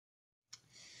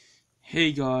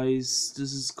Hey guys,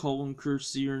 this is Colin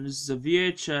Cursier, and this is a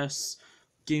VHS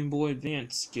Game Boy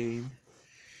Advance game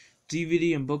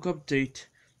DVD and book update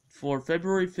for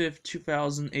February 5th,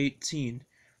 2018.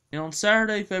 And on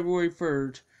Saturday, February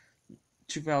 3rd,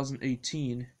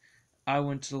 2018, I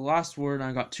went to the last word and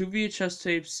I got 2 VHS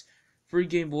tapes, 3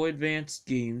 Game Boy Advance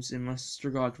games, and my sister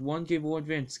got 1 Game Boy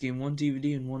Advance game, 1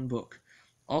 DVD, and 1 book.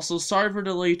 Also, sorry for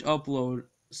the late upload.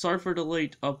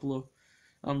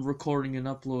 I'm recording and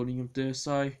uploading of this.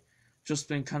 I just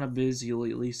been kind of busy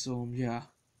lately, so yeah.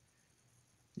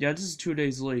 Yeah, this is 2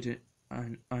 days late.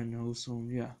 I know, so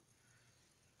yeah.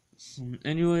 So,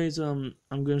 anyways, I'm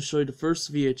gonna show you the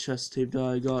first VHS tape that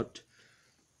I got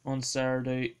on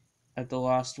Saturday at the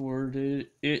last word.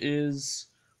 It is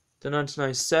the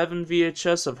 1997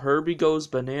 VHS of Herbie Goes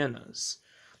Bananas.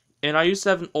 And I used to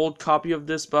have an old copy of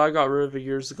this, but I got rid of it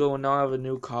years ago, and now I have a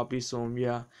new copy, so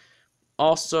yeah.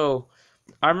 Also,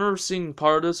 I remember seeing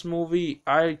part of this movie.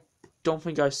 I don't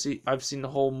think I've seen the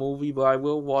whole movie, but I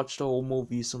will watch the whole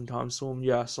movie sometime. So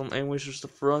yeah, some anyways, just the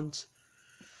front.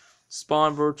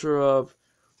 Spawn Butcher of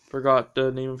forgot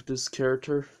the name of this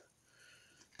character.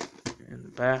 And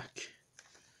the back.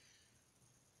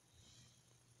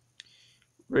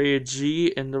 Rated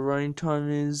G, and the running time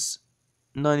is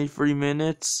 93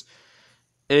 minutes,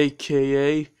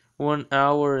 aka 1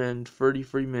 hour and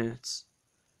 33 minutes.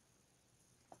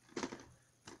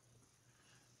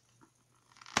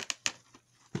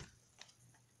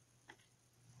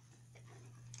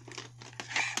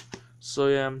 So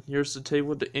yeah, here's the tape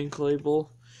with the ink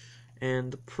label,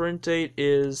 and the print date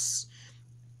is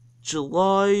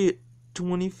July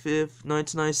 25th,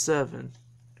 1997.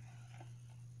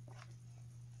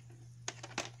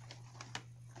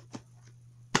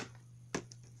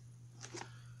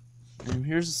 And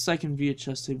here's the second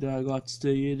VHS tape that I got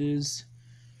today. It is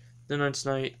the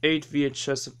 1998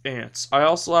 VHS of Ants. I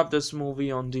also have this movie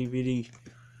on DVD.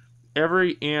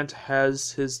 Every ant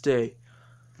has his day.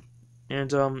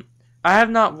 And I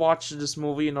have not watched this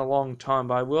movie in a long time,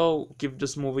 but I will give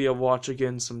this movie a watch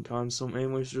again sometime. So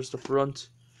anyways, just the front.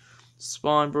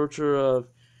 Spawn Butcher of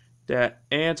that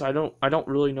ant. I don't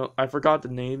really know. I forgot the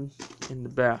name in the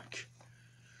back.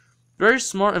 Very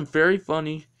smart and very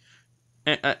funny.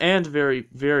 And very,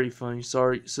 very funny.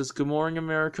 Sorry. It says, "Good morning,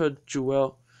 America,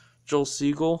 Joel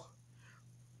Siegel."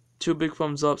 2 big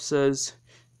thumbs up says,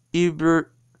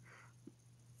 Ebert,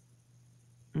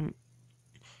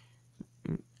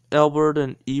 Albert,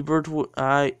 and Ebert.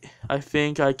 I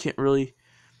think I can't really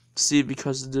see it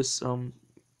because of this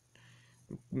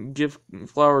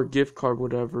flower gift card,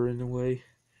 whatever. In a way,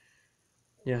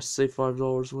 yeah, say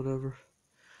 $5, whatever.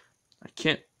 I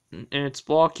can't, and it's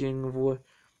blocking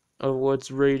of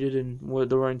what's rated and what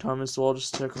the running time is. So I'll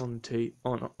just check on the tape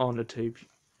on the tape.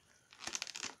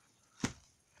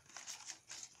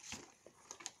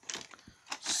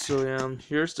 So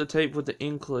here's the tape with the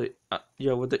ink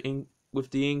with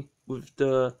the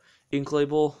ink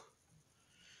label,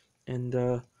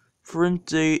 and print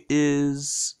date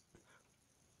is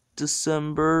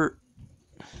December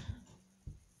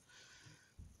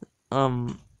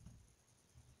 28th,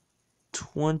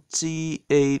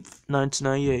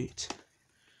 1998.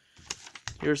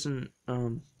 Here's an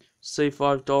save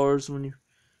 $5 when you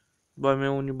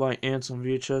buy Ants on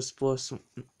VHS plus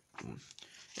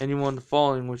any one of the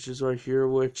following, which is right here,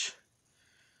 which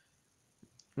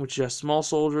has Small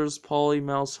Soldiers, Polly,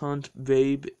 Mouse Hunt,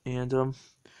 Babe, and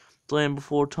Land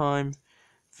Before Time,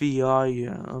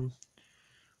 VI,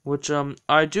 which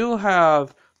I do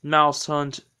have Mouse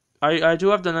Hunt. I do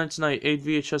have the 1998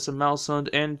 VHS of Mouse Hunt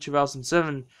and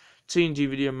 2017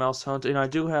 DVD of Mouse Hunt, and I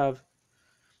do have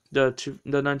the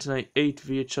 1998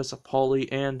 VHS of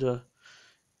Polly and a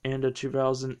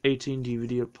 2018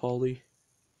 DVD of Polly.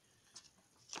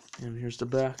 And here's the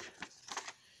back.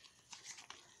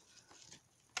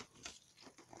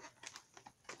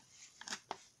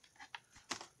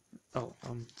 Oh,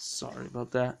 I'm sorry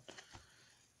about that.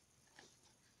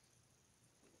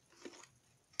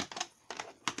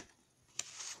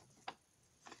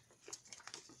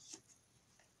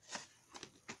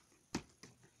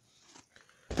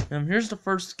 Here's the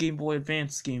first Game Boy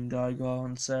Advance game that I got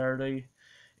on Saturday.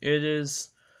 It is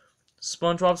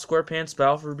SpongeBob SquarePants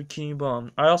Battle for Bikini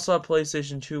Bottom. I also have a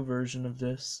PlayStation 2 version of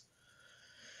this.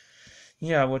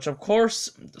 Yeah, which of course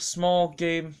the small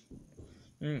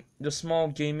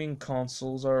gaming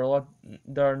consoles are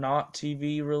that are not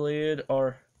TV related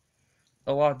are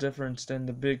a lot different than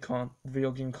the big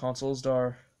video game consoles that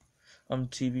are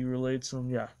TV related. So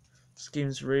yeah, this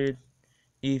game's rated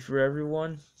E for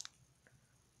everyone.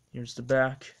 Here's the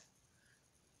back.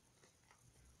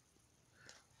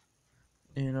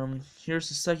 And here's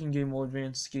the second Game Boy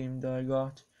Advance game that I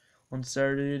got on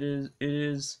Saturday. It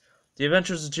is The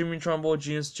Adventures of Jimmy Neutron Boy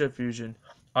Genius Jet Fusion.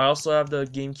 I also have the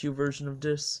GameCube version of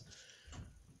this.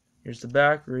 Here's the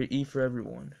back, rate E for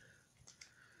everyone.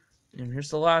 And here's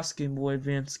the last Game Boy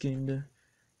Advance game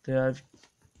that I've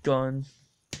done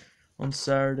on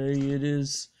Saturday. It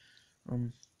is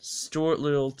Stuart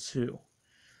Little 2.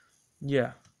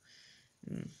 Yeah.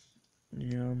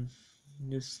 Yeah.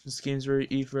 This game's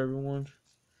rated E for everyone.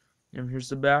 And here's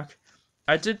the back.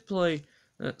 I did play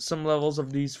some levels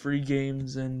of these free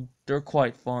games, and they're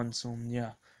quite fun. So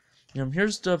yeah.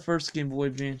 Here's the first Game Boy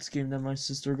Advance game that my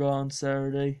sister got on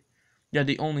Saturday. Yeah,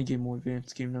 the only Game Boy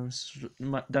Advance game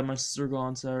that my sister got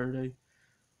on Saturday.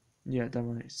 Yeah, that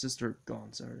my sister got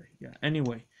on Saturday. Yeah.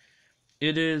 Anyway,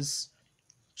 it is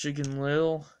Chicken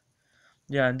Little.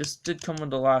 Yeah, and this did come with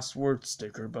the last word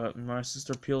sticker, but my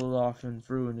sister peeled it off and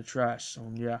threw it in the trash. So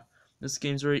yeah, this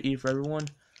game's rated E for everyone.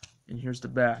 And here's the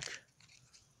back.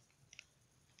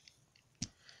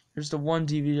 Here's the one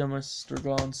DVD that my sister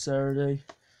got on Saturday.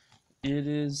 It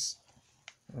is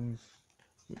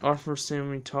Arthur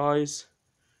Sammy Ties,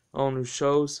 all new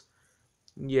shows.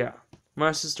 Yeah,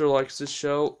 my sister likes this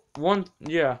show. One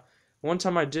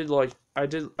time I did like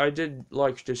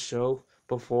this show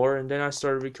before, and then I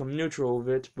started to become neutral of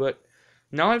it. But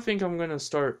now I think I'm gonna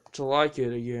start to like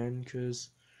it again, because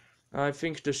I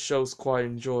think this show's quite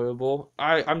enjoyable.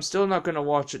 I'm still not gonna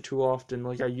watch it too often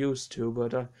like I used to,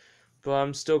 but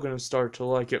I'm still gonna start to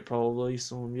like it probably.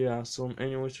 So yeah. So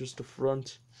anyways, just the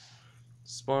front.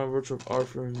 Spawn virtue of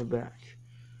Arthur in the back.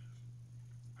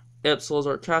 Epsilon's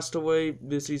Art Castaway,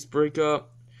 Bussy's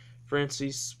Breakup,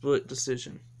 Francie's Split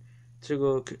Decision. Take a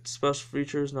look at special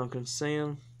features, not gonna say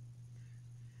them.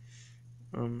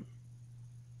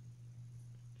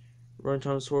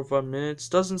 Runtime is 4 or 5 minutes.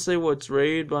 Doesn't say what it's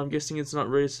rated, but I'm guessing it's not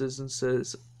rated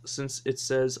since it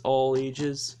says all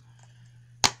ages.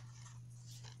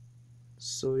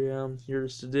 So yeah,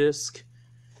 here's the disc.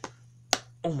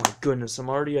 Oh my goodness, I'm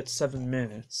already at 7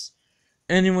 minutes.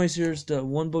 Anyways, here's the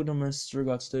one book that my sister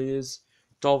got today is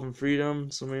Dolphin Freedom.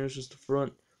 So maybe it's just the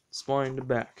front, spine, the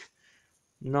back.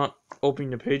 Not opening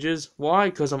the pages.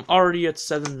 Why? Because I'm already at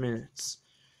 7 minutes.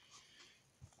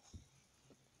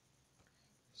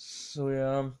 So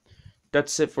yeah,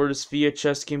 that's it for this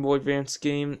VHS Game Boy Advance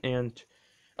game and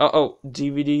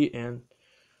DVD and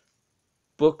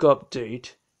book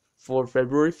update for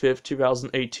February 5th,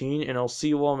 2018, and I'll see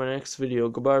you all in my next video.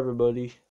 Goodbye, everybody.